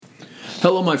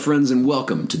Hello, my friends, and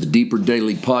welcome to the Deeper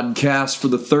Daily Podcast for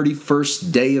the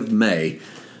 31st day of May.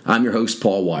 I'm your host,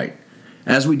 Paul White.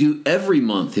 As we do every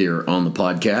month here on the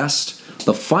podcast,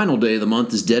 the final day of the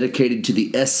month is dedicated to the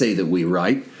essay that we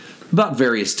write about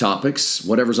various topics,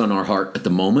 whatever's on our heart at the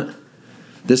moment.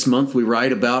 This month we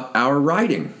write about our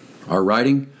writing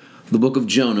the book of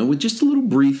Jonah, with just a little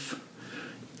brief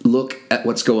look at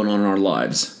what's going on in our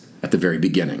lives at the very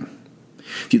beginning.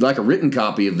 If you'd like a written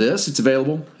copy of this, it's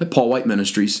available at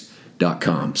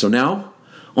paulwhiteministries.com. So now,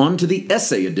 on to the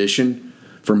essay edition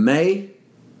for May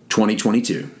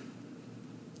 2022.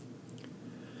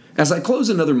 As I close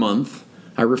another month,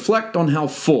 I reflect on how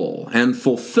full and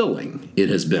fulfilling it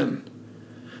has been.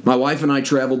 My wife and I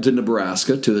traveled to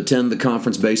Nebraska to attend the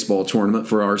conference baseball tournament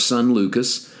for our son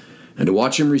Lucas and to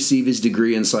watch him receive his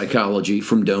degree in psychology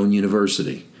from Doane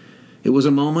University. It was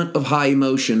a moment of high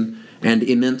emotion and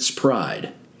immense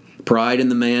pride. Pride in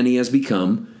the man he has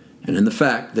become and in the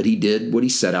fact that he did what he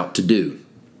set out to do.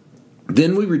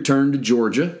 Then we returned to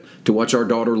Georgia to watch our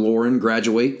daughter Lauren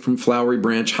graduate from Flowery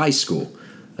Branch High School.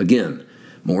 Again,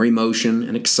 more emotion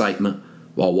and excitement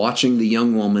while watching the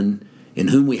young woman in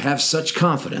whom we have such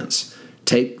confidence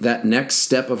take that next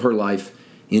step of her life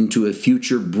into a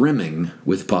future brimming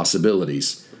with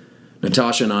possibilities.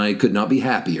 Natasha and I could not be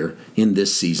happier in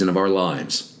this season of our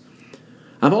lives.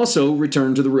 I've also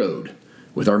returned to the road,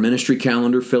 with our ministry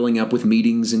calendar filling up with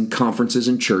meetings and conferences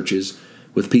and churches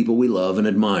with people we love and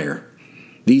admire.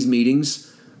 These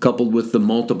meetings, coupled with the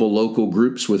multiple local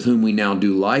groups with whom we now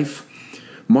do life,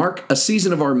 mark a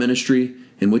season of our ministry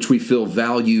in which we feel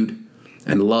valued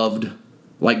and loved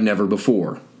like never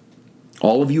before.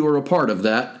 All of you are a part of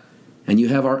that, and you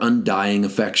have our undying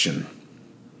affection.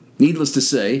 Needless to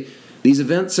say, these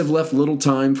events have left little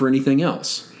time for anything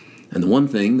else. And the one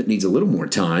thing that needs a little more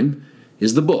time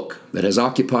is the book that has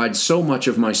occupied so much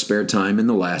of my spare time in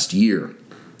the last year.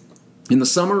 In the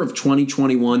summer of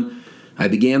 2021, I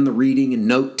began the reading and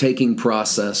note-taking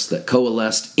process that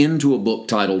coalesced into a book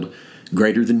titled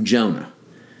Greater Than Jonah.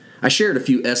 I shared a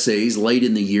few essays late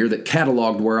in the year that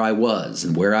cataloged where I was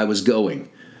and where I was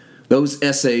going. Those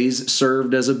essays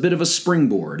served as a bit of a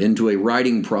springboard into a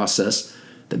writing process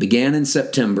that began in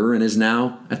September and is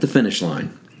now at the finish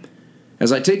line.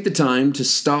 As I take the time to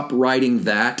stop writing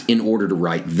that in order to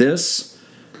write this,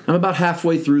 I'm about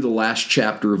halfway through the last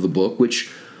chapter of the book,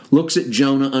 which looks at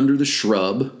Jonah under the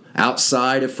shrub,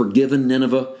 outside of forgiven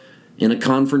Nineveh, in a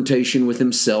confrontation with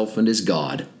himself and his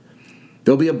God.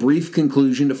 There'll be a brief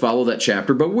conclusion to follow that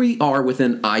chapter, but we are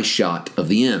within eyeshot of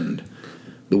the end.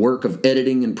 The work of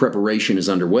editing and preparation is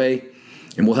underway,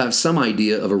 and we'll have some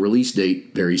idea of a release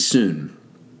date very soon.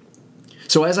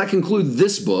 So as I conclude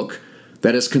this book,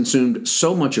 that has consumed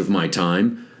so much of my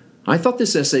time, I thought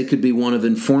this essay could be one of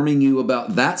informing you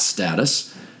about that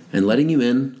status and letting you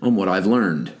in on what I've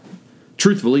learned.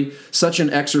 Truthfully, such an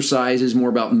exercise is more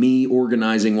about me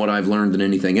organizing what I've learned than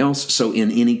anything else, so in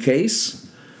any case,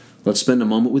 let's spend a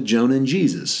moment with Jonah and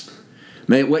Jesus.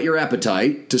 May it whet your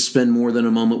appetite to spend more than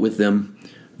a moment with them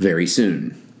very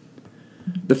soon.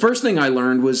 The first thing I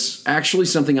learned was actually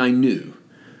something I knew,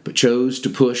 but chose to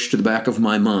push to the back of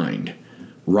my mind.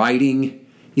 Writing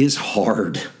is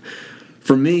hard.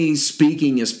 For me,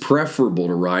 speaking is preferable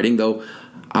to writing, though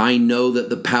I know that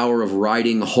the power of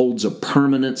writing holds a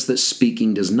permanence that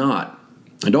speaking does not.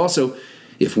 And also,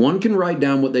 if one can write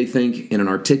down what they think in an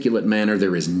articulate manner,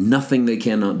 there is nothing they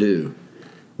cannot do.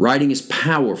 Writing is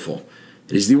powerful.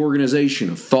 It is the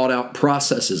organization of thought-out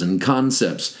processes and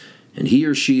concepts, and he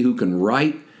or she who can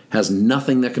write has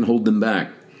nothing that can hold them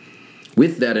back.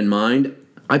 With that in mind,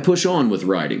 I push on with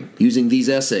writing, using these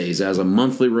essays as a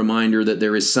monthly reminder that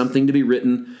there is something to be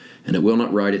written and it will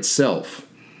not write itself.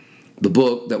 The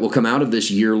book that will come out of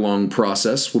this year-long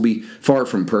process will be far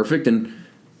from perfect and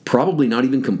probably not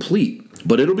even complete,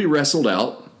 but it'll be wrestled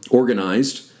out,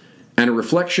 organized, and a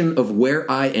reflection of where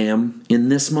I am in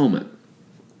this moment.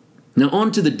 Now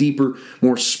on to the deeper,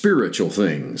 more spiritual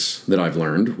things that I've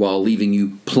learned, while leaving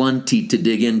you plenty to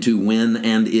dig into when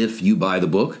and if you buy the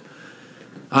book.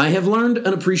 I have learned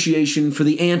an appreciation for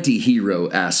the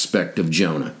anti-hero aspect of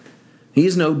Jonah. He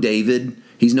is no David,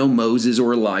 he's no Moses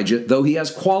or Elijah, though he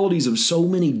has qualities of so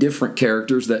many different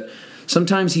characters that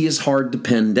sometimes he is hard to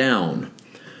pin down.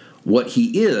 What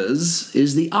he is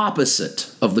the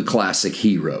opposite of the classic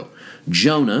hero.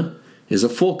 Jonah is a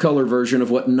full-color version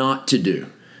of what not to do,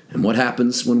 and what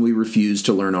happens when we refuse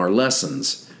to learn our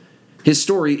lessons. His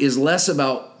story is less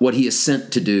about what he is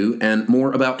sent to do and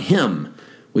more about him,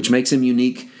 which makes him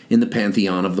unique in the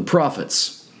pantheon of the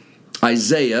prophets.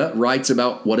 Isaiah writes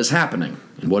about what is happening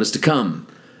and what is to come.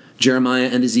 Jeremiah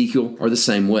and Ezekiel are the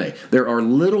same way. There are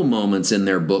little moments in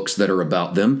their books that are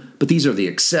about them, but these are the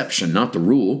exception, not the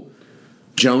rule.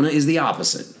 Jonah is the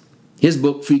opposite. His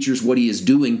book features what he is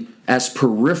doing as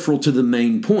peripheral to the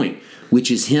main point,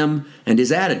 which is him and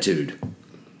his attitude.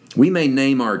 We may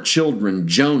name our children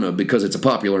Jonah because it's a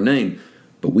popular name,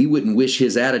 but we wouldn't wish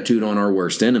his attitude on our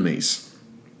worst enemies.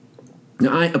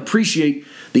 Now, I appreciate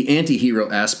the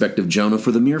anti-hero aspect of Jonah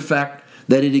for the mere fact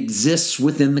that it exists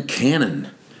within the canon.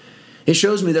 It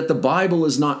shows me that the Bible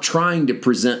is not trying to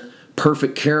present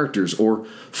perfect characters or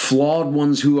flawed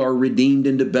ones who are redeemed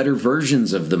into better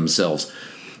versions of themselves.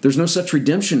 There's no such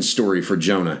redemption story for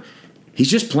Jonah. He's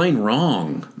just plain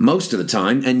wrong most of the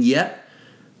time, and yet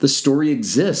the story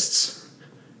exists.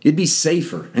 It'd be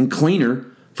safer and cleaner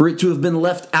for it to have been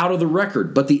left out of the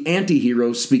record, but the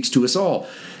anti-hero speaks to us all,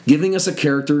 giving us a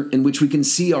character in which we can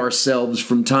see ourselves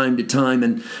from time to time,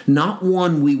 and not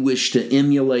one we wish to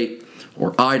emulate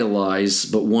or idolize,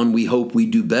 but one we hope we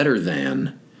do better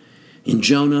than. In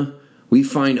Jonah, we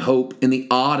find hope in the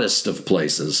oddest of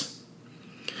places.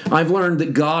 I've learned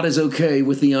that God is okay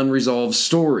with the unresolved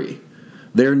story.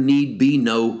 There need be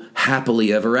no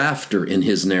happily ever after in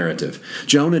his narrative.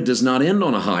 Jonah does not end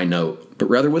on a high note, but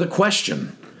rather with a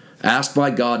question, asked by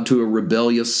God to a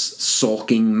rebellious,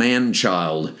 sulking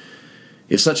man-child.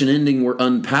 If such an ending were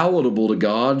unpalatable to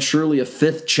God, surely a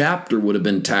 5th chapter would have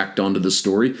been tacked onto the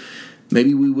story.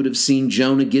 Maybe we would have seen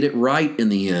Jonah get it right in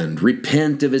the end,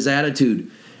 repent of his attitude,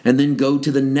 and then go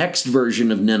to the next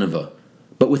version of Nineveh,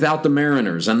 but without the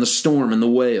mariners and the storm and the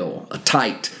whale, a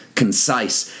tight,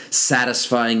 concise,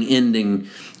 satisfying ending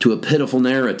to a pitiful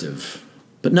narrative.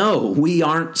 But no, we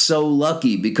aren't so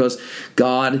lucky because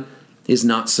God is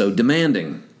not so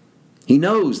demanding. He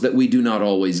knows that we do not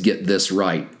always get this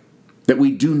right, that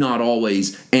we do not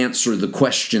always answer the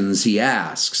questions he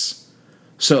asks.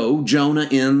 So Jonah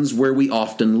ends where we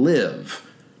often live,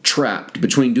 trapped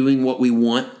between doing what we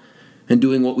want and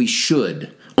doing what we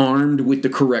should, armed with the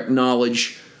correct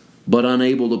knowledge, but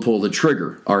unable to pull the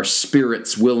trigger, our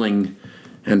spirits willing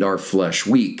and our flesh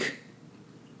weak.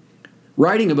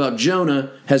 Writing about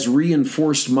Jonah has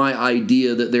reinforced my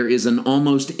idea that there is an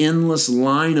almost endless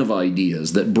line of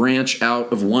ideas that branch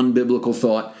out of one biblical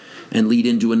thought and lead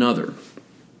into another.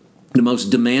 The most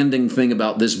demanding thing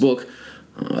about this book,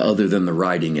 other than the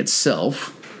writing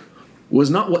itself, was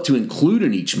not what to include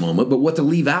in each moment, but what to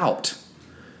leave out.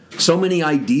 So many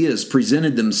ideas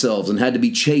presented themselves and had to be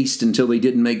chased until they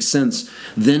didn't make sense,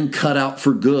 then cut out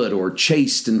for good, or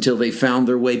chased until they found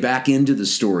their way back into the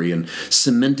story and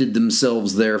cemented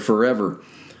themselves there forever.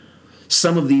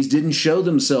 Some of these didn't show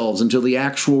themselves until the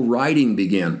actual writing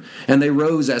began, and they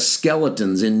rose as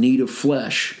skeletons in need of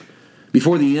flesh.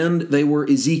 Before the end, they were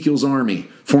Ezekiel's army,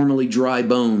 formerly dry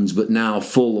bones, but now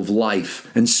full of life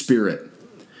and spirit.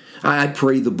 I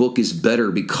pray the book is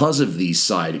better because of these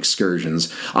side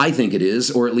excursions. I think it is,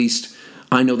 or at least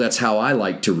I know that's how I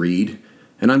like to read,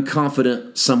 and I'm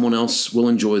confident someone else will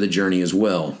enjoy the journey as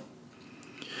well.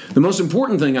 The most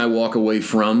important thing I walk away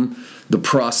from the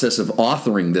process of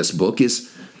authoring this book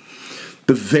is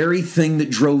the very thing that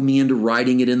drove me into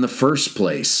writing it in the first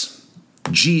place.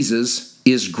 Jesus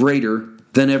is greater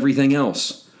than everything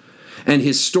else, and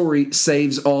his story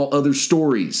saves all other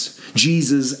stories.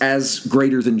 Jesus as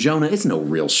greater than Jonah is no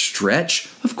real stretch.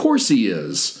 Of course he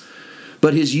is.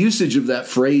 But his usage of that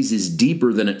phrase is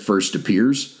deeper than it first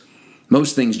appears.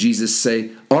 Most things Jesus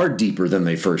say are deeper than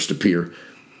they first appear.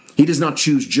 He does not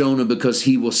choose Jonah because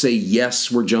he will say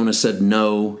yes where Jonah said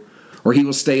no, or he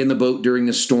will stay in the boat during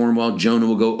the storm while Jonah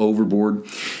will go overboard.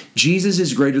 Jesus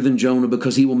is greater than Jonah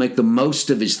because he will make the most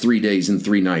of his 3 days and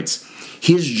 3 nights.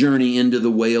 His journey into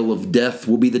the whale of death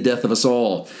will be the death of us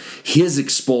all. His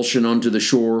expulsion onto the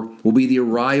shore will be the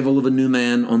arrival of a new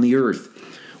man on the earth.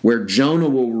 Where Jonah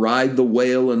will ride the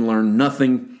whale and learn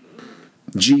nothing,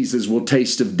 Jesus will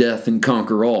taste of death and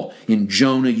conquer all. In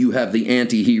Jonah, you have the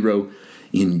anti-hero.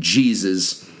 In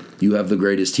Jesus, you have the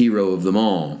greatest hero of them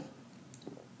all.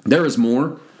 There is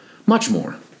more, much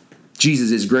more. Jesus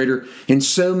is greater in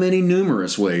so many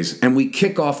numerous ways, and we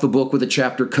kick off the book with a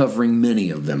chapter covering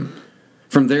many of them.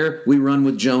 From there, we run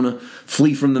with Jonah,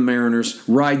 flee from the mariners,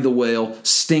 ride the whale,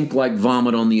 stink like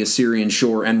vomit on the Assyrian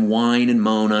shore, and whine and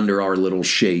moan under our little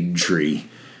shade tree.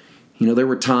 You know, there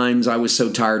were times I was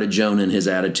so tired of Jonah and his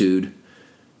attitude,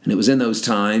 and it was in those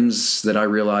times that I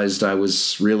realized I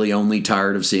was really only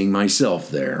tired of seeing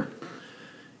myself there.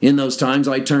 In those times,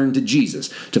 I turned to Jesus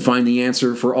to find the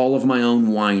answer for all of my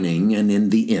own whining, and in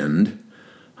the end,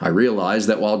 I realized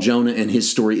that while Jonah and his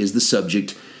story is the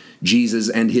subject, Jesus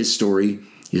and his story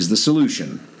is the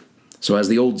solution. So as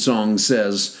the old song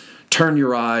says, turn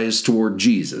your eyes toward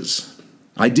Jesus.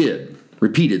 I did,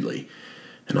 repeatedly,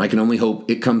 and I can only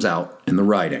hope it comes out in the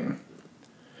writing.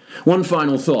 One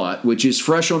final thought, which is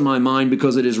fresh on my mind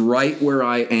because it is right where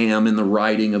I am in the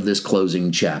writing of this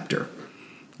closing chapter.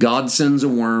 God sends a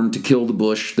worm to kill the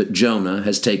bush that Jonah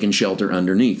has taken shelter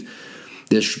underneath.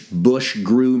 This bush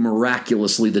grew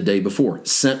miraculously the day before,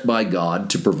 sent by God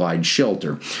to provide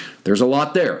shelter. There's a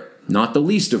lot there, not the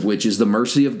least of which is the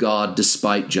mercy of God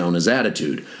despite Jonah's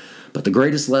attitude. But the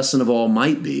greatest lesson of all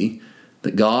might be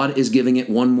that God is giving it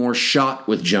one more shot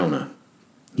with Jonah.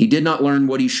 He did not learn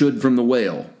what he should from the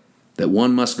whale, that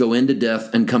one must go into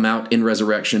death and come out in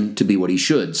resurrection to be what he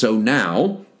should. So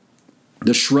now,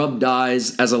 the shrub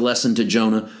dies as a lesson to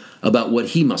Jonah about what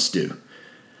he must do.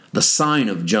 The sign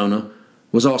of Jonah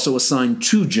was also a sign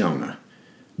to Jonah.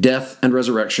 Death and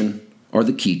resurrection are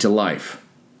the key to life.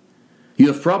 You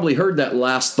have probably heard that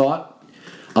last thought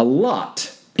a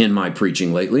lot in my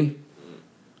preaching lately.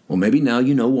 Well, maybe now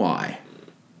you know why.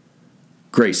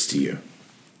 Grace to you.